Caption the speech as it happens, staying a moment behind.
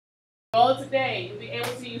Goal today, you'll be able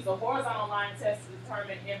to use the horizontal line test to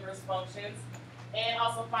determine inverse functions and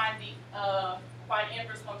also find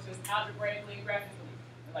inverse functions algebraically and graphically.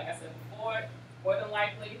 And like I said before, more than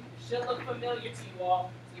likely, it should look familiar to you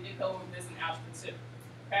all. So we did go over this in Algebra 2.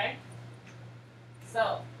 Okay?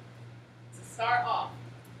 So, to start off,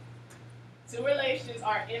 two relations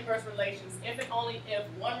are inverse relations if and only if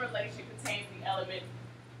one relation contains the element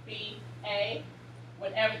B, A,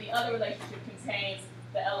 whenever the other relationship contains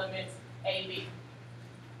the element AB.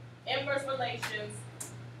 Inverse relations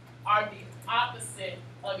are the opposite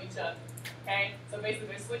of each other. Okay? So basically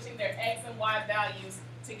they're switching their x and y values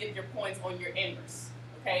to get your points on your inverse.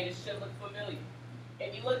 Okay, this should look familiar.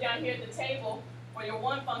 If you look down here at the table, for your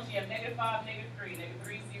one function you have -5, -3,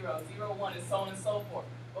 -3, 0, 0, 1, and so on and so forth.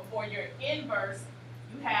 But for your inverse,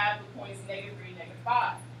 you have the points -3,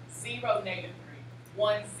 -5, 0, -3,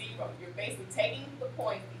 1, 0. You're basically taking the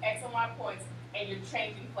points, the x and y points, and you're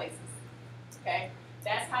changing places. Okay?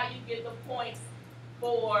 That's how you get the points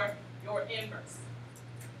for your inverse.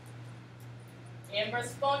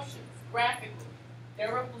 Inverse functions, graphically,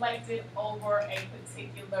 they're reflected over a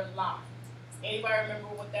particular line. Does anybody remember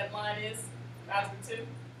what that line is? Algebra 2?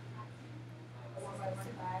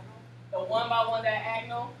 The 1 by 1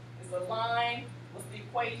 diagonal is a line. What's the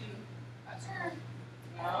equation?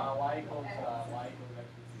 Y equals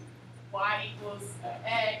Y equals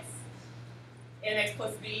x. Mx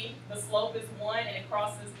plus b, the slope is 1 and it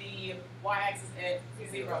crosses the y-axis at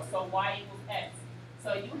 0, so y equals x.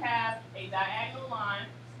 So you have a diagonal line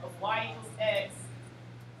of y equals x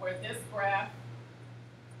where this graph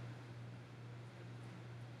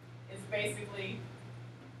is basically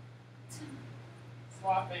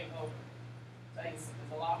swapping over. So it's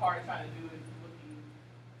a lot harder trying to do it looking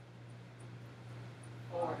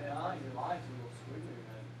forward. Your line's a little squiggly.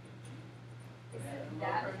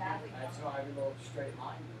 That's why every little straight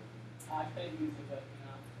line. I could use it, but you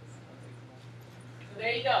know. So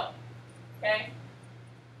there you go. Okay?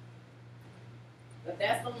 But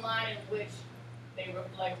that's the line in which they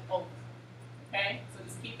reflect over. Okay? So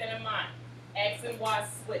just keep that in mind. X and Y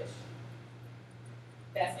switch.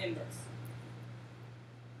 That's inverse.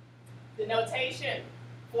 The notation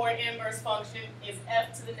for an inverse function is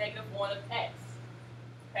f to the -1 of x.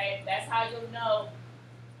 Okay? That's how you'll know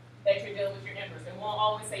that you're dealing with your inverse. They won't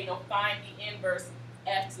always say, find the inverse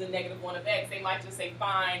f to the -1 of x. They might just say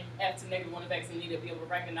find f to the -1 of x, and you need to be able to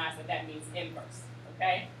recognize that that means inverse.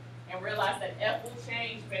 Okay? And realize that f will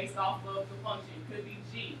change based off of the function. It could be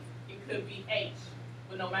g, it could be h.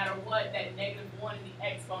 But no matter what, that -1 in the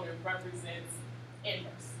exponent represents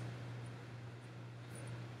inverse.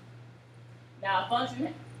 Now, a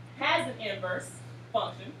function has an inverse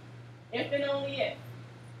function if and only if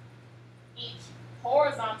each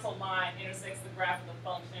horizontal line intersects the graph of the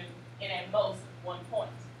function in at most one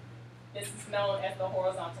point. This is known as the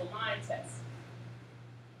horizontal line test.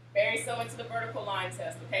 Very similar to the vertical line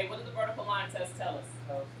test. Okay, what does the vertical line test tell us?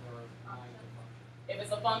 If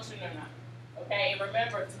it's a function or not. Okay, and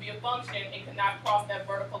remember, to be a function, it cannot cross that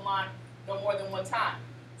vertical line no more than one time.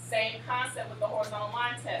 Same concept with the horizontal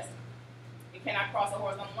line test. It cannot cross a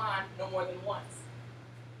horizontal line no more than once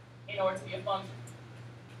in order to be a function.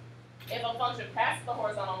 If a function passes the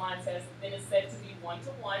horizontal line test, then it's said to be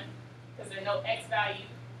one-to-one because there's no x value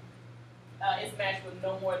is matched with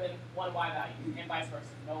no more than one y value, and vice versa.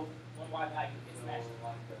 No one y value is matched with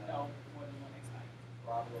no more than one x value.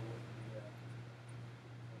 Problem with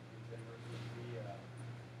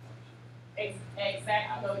Exactly.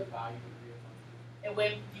 Value would be a function. And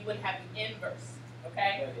when you wouldn't have an inverse,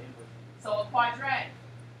 okay? So a quadratic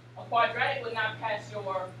would not pass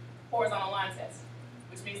your horizontal line test,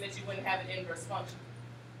 which means that you wouldn't have an inverse function.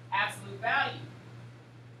 Absolute value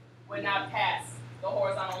would not pass the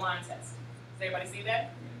horizontal line test. Does everybody see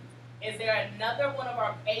that? Is there another one of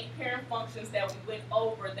our 8 parent functions that we went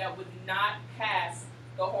over that would not pass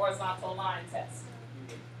the horizontal line test?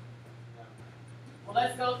 Well,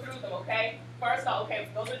 let's go through them, okay? First off, okay,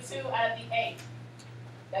 those are 2 out of the 8.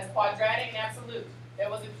 That's quadratic and absolute. There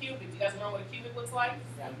was a cubic. Do you guys remember what a cubic looks like?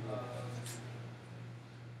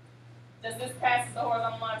 Does this pass the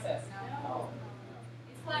horizontal line test? No.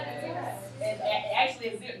 It's like It actually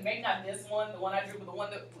is zero. Maybe not this one, the one I drew, but the one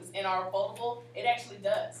that was in our foldable. It actually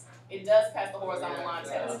does. It does pass the horizontal line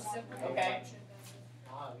test. Okay.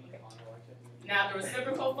 Now the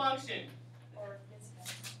reciprocal function.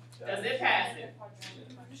 Does it pass it?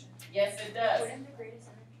 Yes, it does.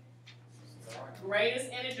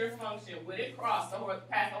 Greatest integer function. Would it pass the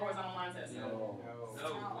horizontal line test? No.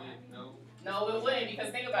 No, it wouldn't, because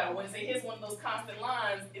think about it. When it hits one of those constant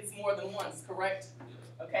lines, it's more than once, correct?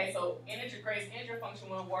 Okay, so greatest integer function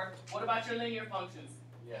wouldn't work. What about your linear functions?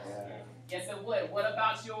 Yes. Yes, it would. What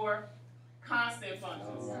about your constant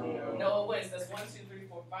functions? No. No, it wouldn't. That's 1, 2, 3,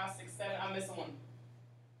 4, 5, 6, 7. I'm missing one.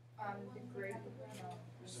 Degree, no.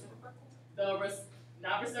 The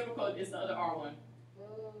not reciprocal is the other R one.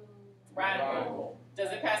 Whoa. Radical.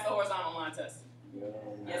 Does it pass the horizontal line test?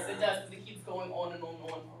 Yes, it does, because it keeps going on and on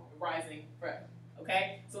and on, rising forever.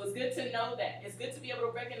 Okay? So it's good to know that. It's good to be able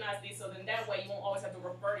to recognize these, so then that way you won't always have to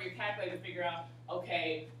refer to your calculator to figure out,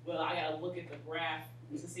 okay, well, I gotta look at the graph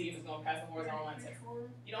to see if it's gonna pass the horizontal line test.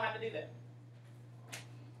 You don't have to do that.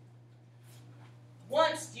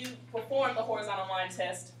 Once you perform the horizontal line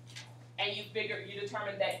test and you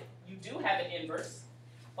determine that you do have an inverse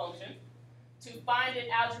function, to find it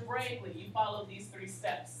algebraically, you follow these 3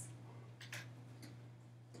 steps.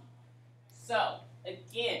 So,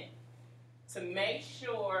 again, to make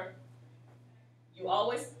sure you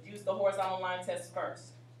always use the horizontal line test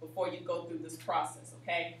first before you go through this process,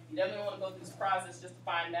 okay? You definitely want to go through this process just to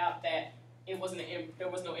find out that there was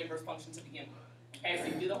no inverse function to begin with. Okay,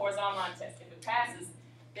 so you do the horizontal line test. If it passes,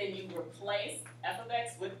 then you replace f of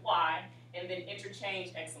x with y and then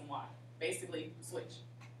interchange x and y. Basically, switch.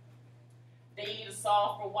 Then you need to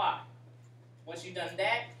solve for y. Once you've done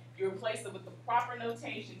that, you replace it with the proper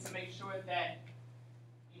notation to make sure that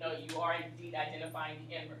you are indeed identifying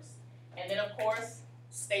the inverse. And then, of course,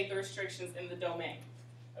 state the restrictions in the domain.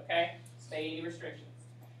 Okay? State any restrictions.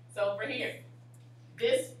 So for here,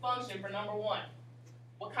 this function for number 1,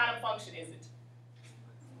 what kind of function is it?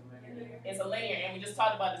 It's a linear, and we just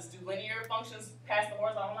talked about this. Do linear functions pass the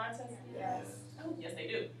horizontal line test? Yes. Oh, yes, they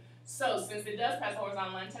do. So since it does pass the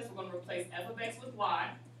horizontal line test, we're going to replace f of x with y.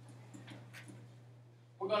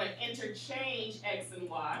 We're going to interchange x and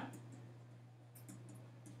y.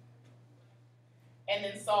 And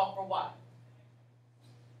then solve for y.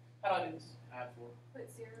 How do I do this? Add 4.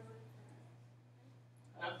 Put 0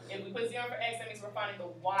 Now, if we put 0 for x, that means we're finding the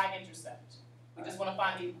y-intercept. We just want to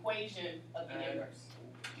find the equation of the inverse.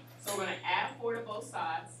 So we're going to add 4 to both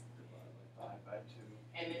sides, Divide by 2.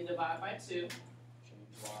 and then divide by 2, Change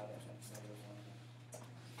y, that's another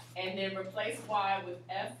 1. and then replace y with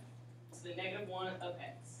f to the negative 1 of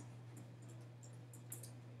x.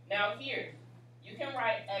 Now here, you can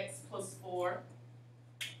write x plus 4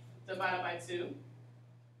 divided by 2,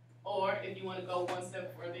 or if you want to go one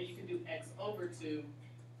step further, you can do x over 2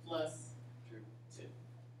 plus 2.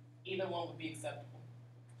 Either one would be acceptable.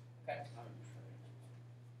 Okay?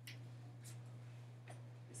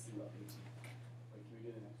 Let's see what happens. Wait, can we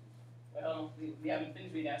do the next one? Well, hold on, we haven't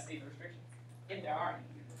finished. We gotta state the restrictions, if there are any.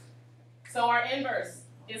 So our inverse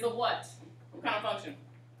is a what? What kind of function?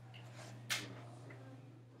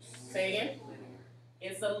 Say again?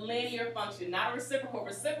 It's a linear function, not a reciprocal.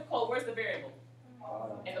 Reciprocal, where's the variable?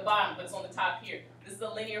 At the bottom, but it's on the top here. This is a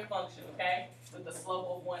linear function, okay? With the slope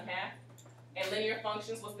of 1/2. And linear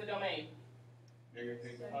functions, what's the domain?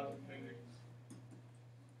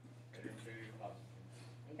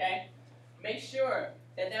 Okay? Make sure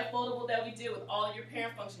that that foldable that we did with all of your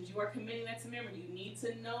parent functions, you are committing that to memory. You need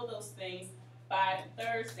to know those things by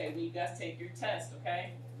Thursday when you guys take your test,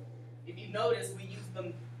 okay? If you notice, we use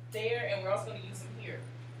them there, and we're also going to use them here.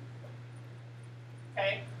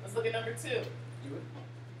 Okay? Let's look at number 2. Do it.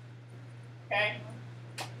 Okay?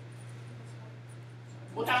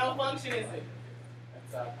 What kind of a function is it?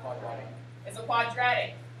 That's quadratic. It's a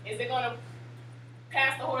quadratic. Is it going to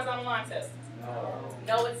pass the horizontal line test? No.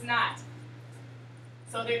 No, it's not.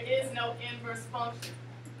 So there is no inverse function.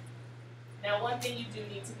 Now, one thing you do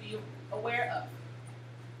need to be aware of.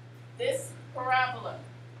 This parabola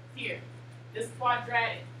here, this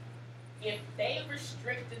quadratic, if they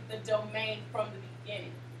restricted the domain from the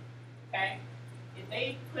beginning, okay? If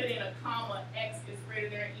they put in a comma, x is greater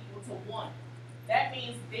than or equal to 1, that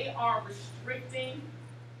means they are restricting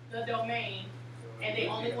the domain, and they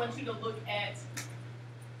only want you to look at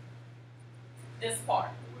this part.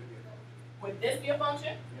 Would this be a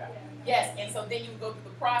function? Yeah. Yes, and so then you would go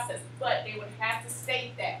through the process, but they would have to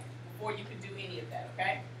state that before you could do any of that,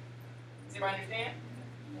 okay? Does everybody understand?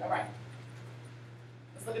 All right.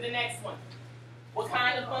 Let's look at the next one. What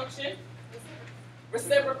kind of function?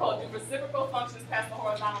 Reciprocal. Do reciprocal functions pass the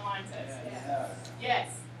horizontal line test? Yes. Yes.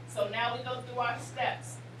 So now we go through our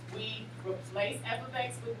steps. We replace f of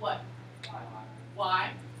x with what?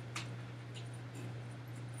 Y.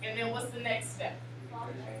 And then what's the next step?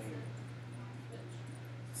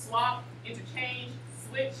 Swap, interchange,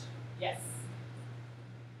 switch, yes.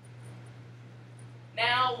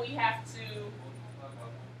 Now we have to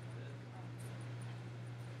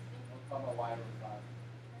Multiply by y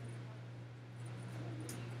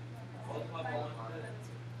over 5.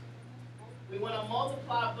 we want to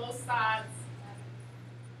multiply both sides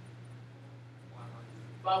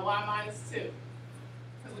by y minus 2.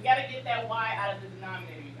 Because we got to get that y out of the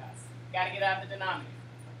denominator, you guys. Got to get out of the denominator.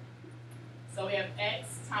 So we have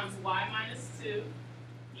x times y minus 2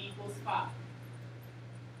 equals 5.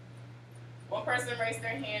 One person raise their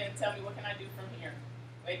hand and tell me what can I do from here.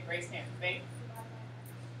 Wait, raise hand. Wait.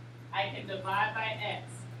 I can divide by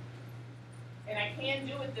x. And I can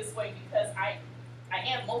do it this way because I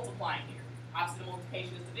am multiplying here. Opposite of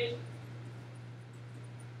multiplication is division.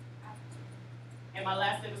 And my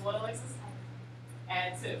last step is what, Alexis?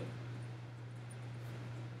 Add 2.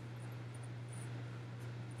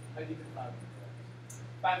 How do you get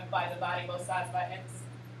 5? By dividing both sides by x.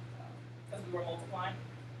 Because we were multiplying.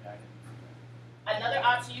 Yeah, Another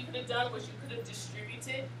option you could have done was you could have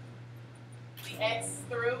distributed the x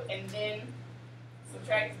through and then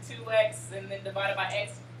subtracted 2x and then divided by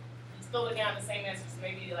x. You still would have gotten the same answer, so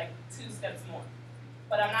maybe like 2 steps more.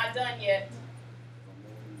 But I'm not done yet.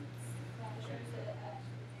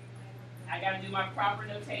 I gotta do my proper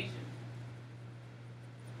notation.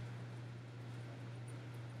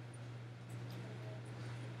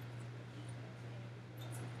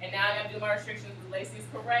 And now I gotta do my restrictions with Lacey's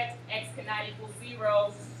correct. X cannot equal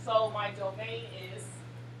 0, so my domain is.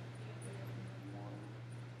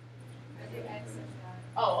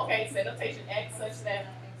 Oh, okay, set notation X such that.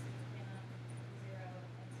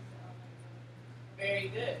 Very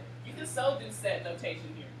good. You can so do set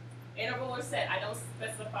notation here. Interval or set, I don't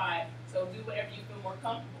specify, so do whatever you feel more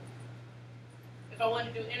comfortable. If I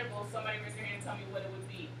want to do interval, somebody raise their hand and tell me what it would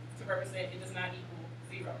be to represent it does not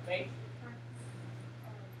equal 0, okay?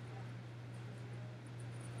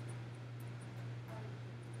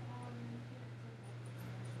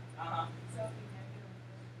 Uh-huh.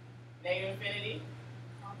 Negative infinity.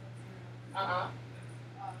 Uh-huh.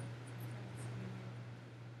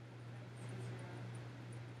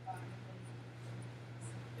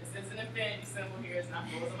 This is an infinity symbol here. It's not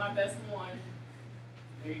those are my best one.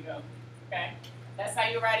 There you go. Okay? That's how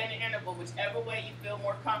you write in the interval, whichever way you feel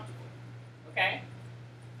more comfortable. Okay?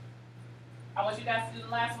 I want you guys to do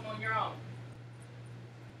the last one on your own.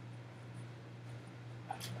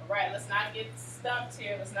 Alright, let's not get stumped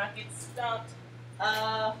here. Let's not get stumped.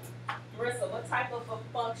 Marissa, what type of a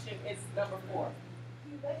function is number 4?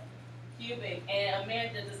 Cubic. Cubic. And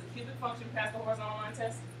Amanda, does a cubic function pass the horizontal line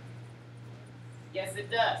test? Yes,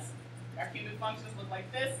 it does. Our cubic functions look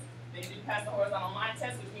like this. They do pass the horizontal line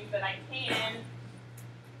test, which means that I can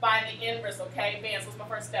find the inverse, okay? Vance, what's my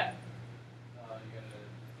first step? You gotta change it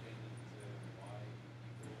to y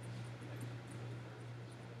equals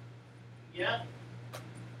Yep.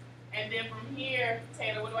 And then from here,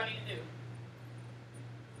 Taylor, what do I need to do?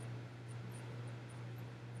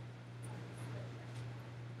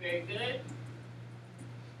 Very good.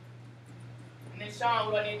 And then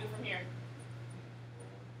Sean, what do I need to do from here?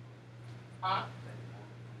 Huh?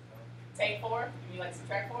 Take 4? You mean like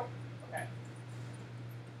subtract 4? Okay.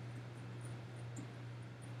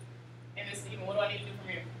 And then Stephen, what do I need to do from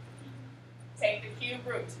here? Take the cube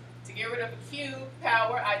root. To get rid of the cube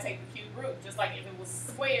power, I take the cube root. Just like if it was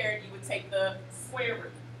squared, you would take the square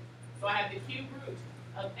root. So I have the cube root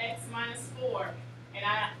of x minus 4. And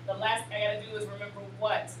the last thing I gotta do is remember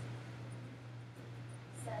what?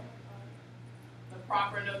 The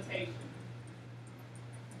proper notation.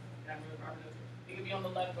 Gotta remember the proper notation. It could be on the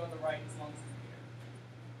left or the right as long as it's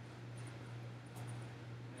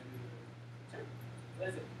here. Sure. What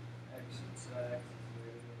is it? X is greater than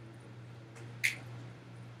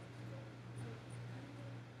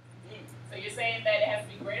So you're saying that it has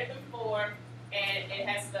to be greater than 4 and it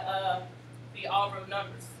has to be all root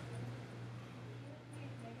numbers.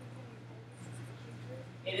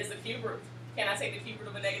 It is a cube root. Can I take the cube root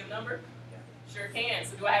of a negative number? Yeah. Sure can.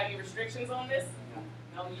 So do I have any restrictions on this?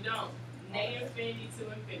 No. No, you don't. Negative infinity to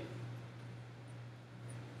infinity.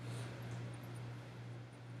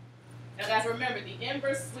 Now guys, remember, the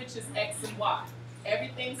inverse switches x and y.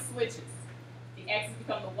 Everything switches. The x's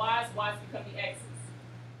become the y's become the x's.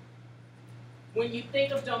 When you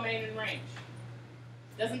think of domain and range,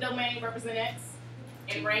 doesn't domain represent x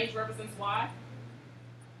and range represents y?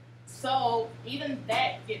 So even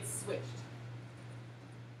that gets switched.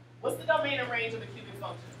 What's the domain and range of the cubic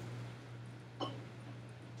function?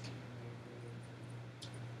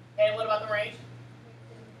 And what about the range?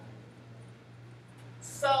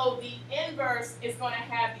 So the inverse is going to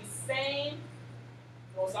have the same,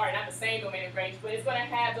 well, sorry, not the same domain and range, but it's going to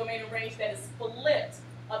have domain and range that is split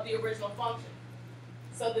of the original function.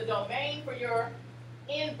 So the domain for your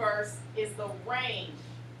inverse is the range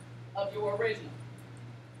of your original.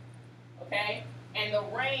 Okay? And the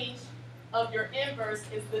range of your inverse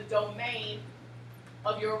is the domain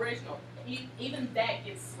of your original. Even that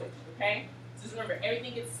gets switched, okay? Just remember,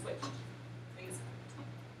 everything gets switched. Things,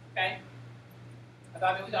 okay? I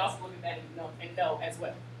thought maybe we could also look at that and know as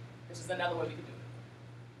well, which is another way we could do it.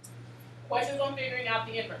 Questions on figuring out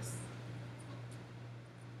the inverse?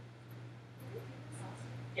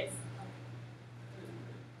 Yes.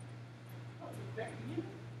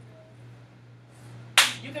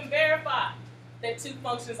 You can verify that two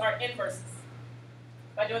functions are inverses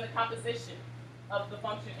by doing the composition of the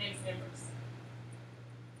function and its inverse.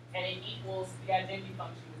 And it equals the identity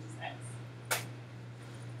function, which is x.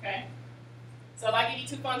 Okay? So if I give you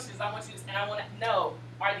two functions, I want to know,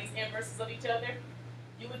 are these inverses of each other?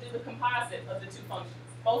 You would do the composite of the two functions,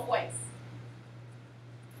 both ways.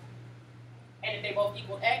 And if they both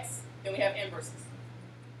equal x, then we have inverses.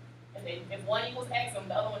 And if one equals x and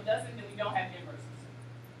the other one doesn't, then we don't have inverses.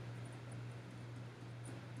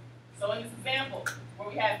 So in this example, where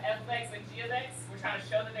we have f of x and g of x, we're trying to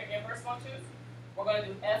show that they're inverse functions. We're going to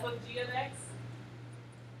do f of g of x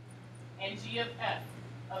and g of f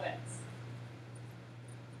of x.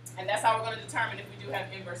 And that's how we're going to determine if we do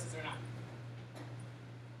have inverses or not.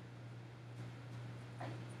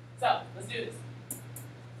 So, let's do this.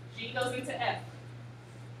 G goes into f.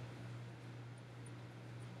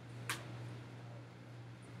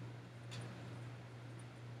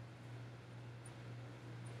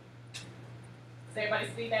 Does everybody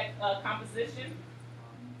see that composition?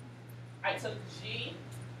 I took G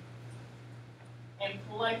and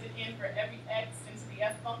plugged it in for every x into the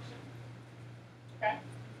f function. Okay?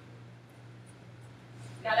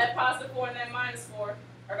 Now that positive 4 and that minus 4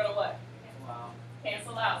 are going to what? Wow.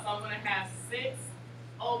 Cancel out. So I'm going to have 6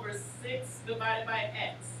 over 6 divided by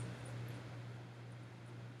x.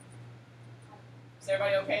 Is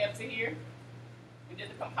everybody okay up to here? We did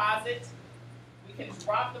the composite. We can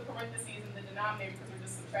drop the parentheses in the denominator because we're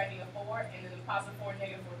just subtracting a 4, and then the positive 4 and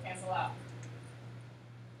negative 4 cancel out.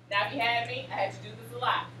 Now if you had me, I had to do this a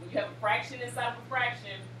lot. When you have a fraction inside of a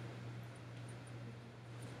fraction,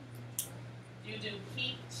 you do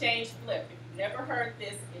keep, change, flip. If you've never heard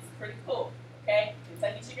this, it's pretty cool. Okay?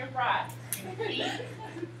 Kentucky Chicken Fried. You keep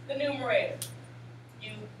the numerator.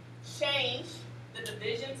 You change the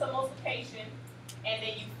division to multiplication, and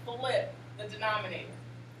then you flip the denominator.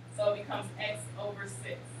 So it becomes x over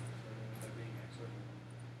 6.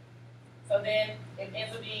 So then it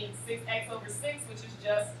ends up being 6x over 6, which is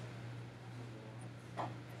just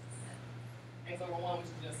x over 1, which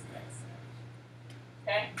is just x.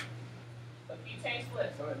 Okay? So if you change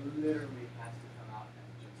flip, So it literally has to come out as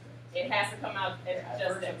just x. it has to come out as At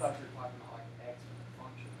just first I x. thought you were talking about like x with a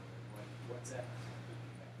function. What's that?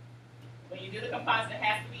 When you do the composite, it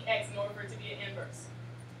has to be x in order for it to be an inverse.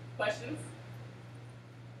 Questions?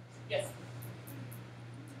 Yes?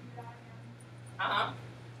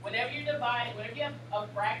 Whenever you divide, whenever you have a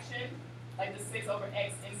fraction, like the 6 over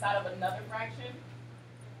x inside of another fraction,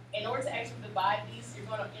 in order to actually divide these, you're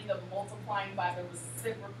going to end up multiplying by the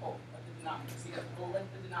reciprocal of the denominator. So you have to flip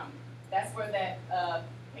the denominator. That's where that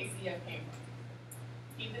KCF came from.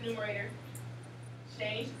 Keep the numerator,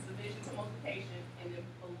 change the division to multiplication, and then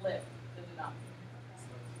flip the denominator.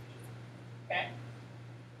 Okay?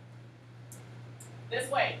 This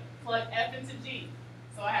way, plug f into g.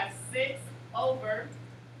 So I have 6 over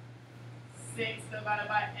 6 divided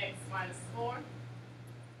by x minus 4,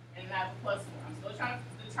 and then I have a plus 4. I'm still trying to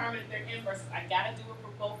determine if they're inverses. I gotta do it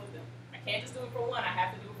for both of them. I can't just do it for one, I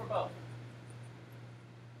have to do it for both.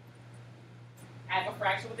 I have a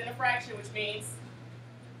fraction within a fraction, which means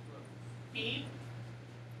keep,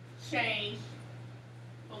 change,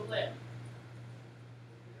 flip.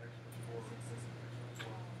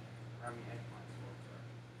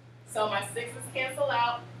 So my 6's cancel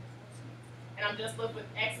out, and I'm just left with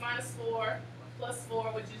x minus 4 plus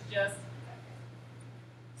 4, which is just,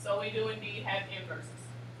 so we do indeed have inverses.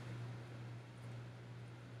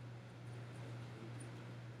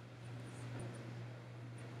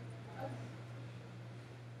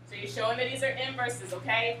 So you're showing that these are inverses,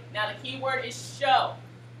 okay? Now the key word is show,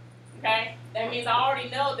 okay? That means I already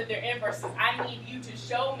know that they're inverses. I need you to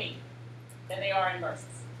show me that they are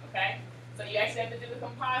inverses, okay? So you actually have to do the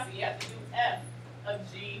composite. You have to do f of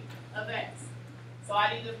g of x. So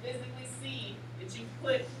I need to physically see that you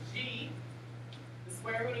put g, the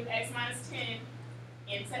square root of x minus 10,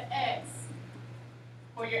 into x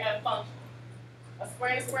for your f function. A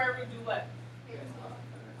square and square root do what?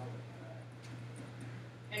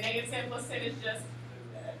 And negative 10 plus 10 is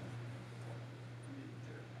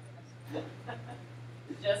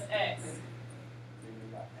just x.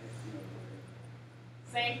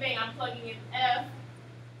 Same thing, I'm plugging in f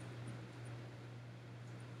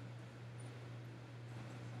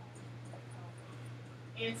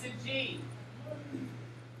into g.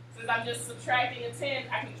 since I'm just subtracting a 10,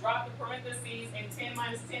 I can drop the parentheses, and 10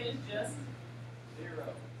 minus 10 is just 0.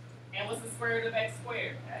 and what's the square root of x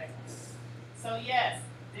squared? X. So yes,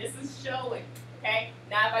 this is showing, okay?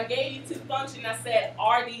 Now if I gave you two functions and I said,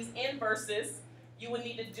 are these inverses, you would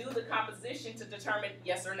need to do the composition to determine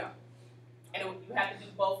yes or no. And you have to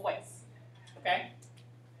do both ways, okay?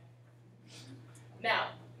 Now,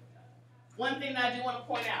 one thing that I do want to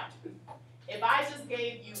point out, if I just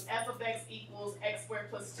gave you f of x equals x squared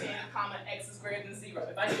plus 10, comma, x is greater than 0,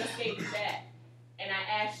 if I just gave you that, and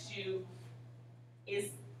I asked you,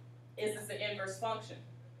 is this an inverse function?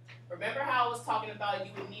 Remember how I was talking about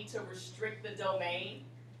you would need to restrict the domain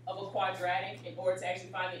of a quadratic in order to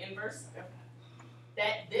actually find the inverse?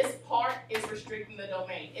 That this part is restricting the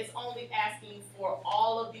domain. It's only asking for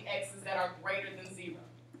all of the x's that are greater than 0.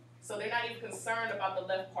 So they're not even concerned about the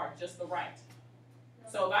left part, just the right.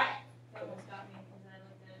 So if I, That almost got me because I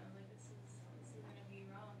looked at it, I'm like, this is gonna be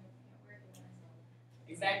wrong, it can't work in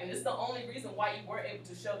this. exactly, this is the only reason why you were able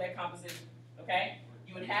to show that composition, okay?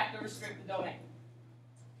 You would have to restrict the domain.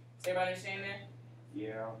 Does everybody understand that?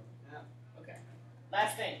 Yeah. Okay.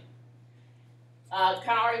 Last thing. Kind of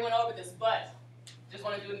already went over this, but just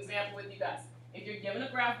want to do an example with you guys. If you're given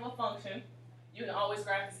a graph of a function, you can always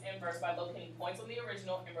graph this inverse by locating points on the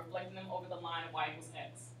original and reflecting them over the line of y equals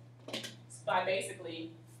x. By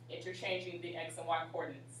basically interchanging the x and y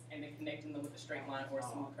coordinates and then connecting them with a straight line or a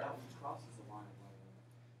smooth curve. Crosses the line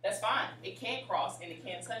of That's fine. It can't cross and it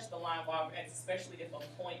can't touch the line of y over x, especially if a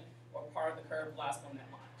point or part of the curve lies on that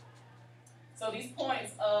line. So these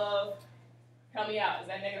points of, help me out, is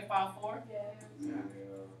that negative 5, 4? Yeah.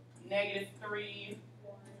 Negative 3,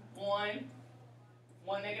 1,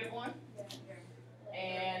 1, negative 1? Yeah.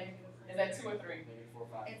 And is that 2 or 3? Negative 4,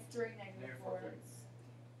 5. It's 3 negative Negative 4. 4,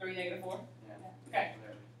 3, negative 4? Yeah. Okay.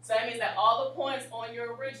 So that means that all the points on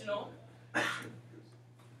your original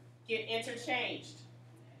get interchanged.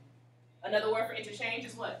 Another word for interchange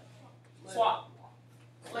is what? Swap.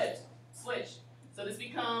 Flip. Switch. So this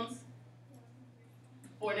becomes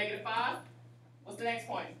 4, negative 5. What's the next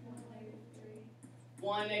point?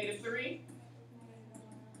 1, negative 3.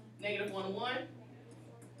 Negative 1, 1.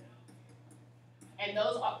 And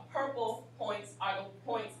those are purple points are the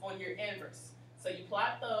points on your inverse. So you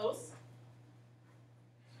plot those.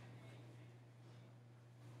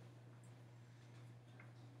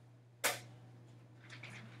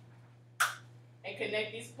 And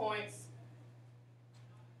connect these points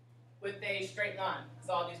with a straight line, because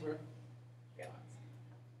all these were straight lines.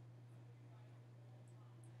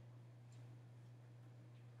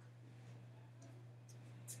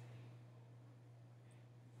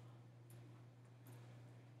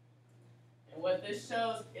 And what this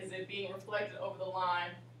shows is it being reflected over the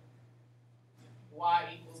line y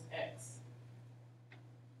equals x.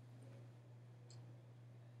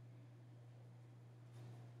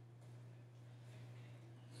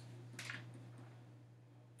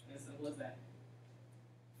 And as simple as that.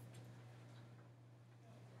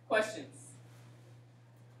 Questions?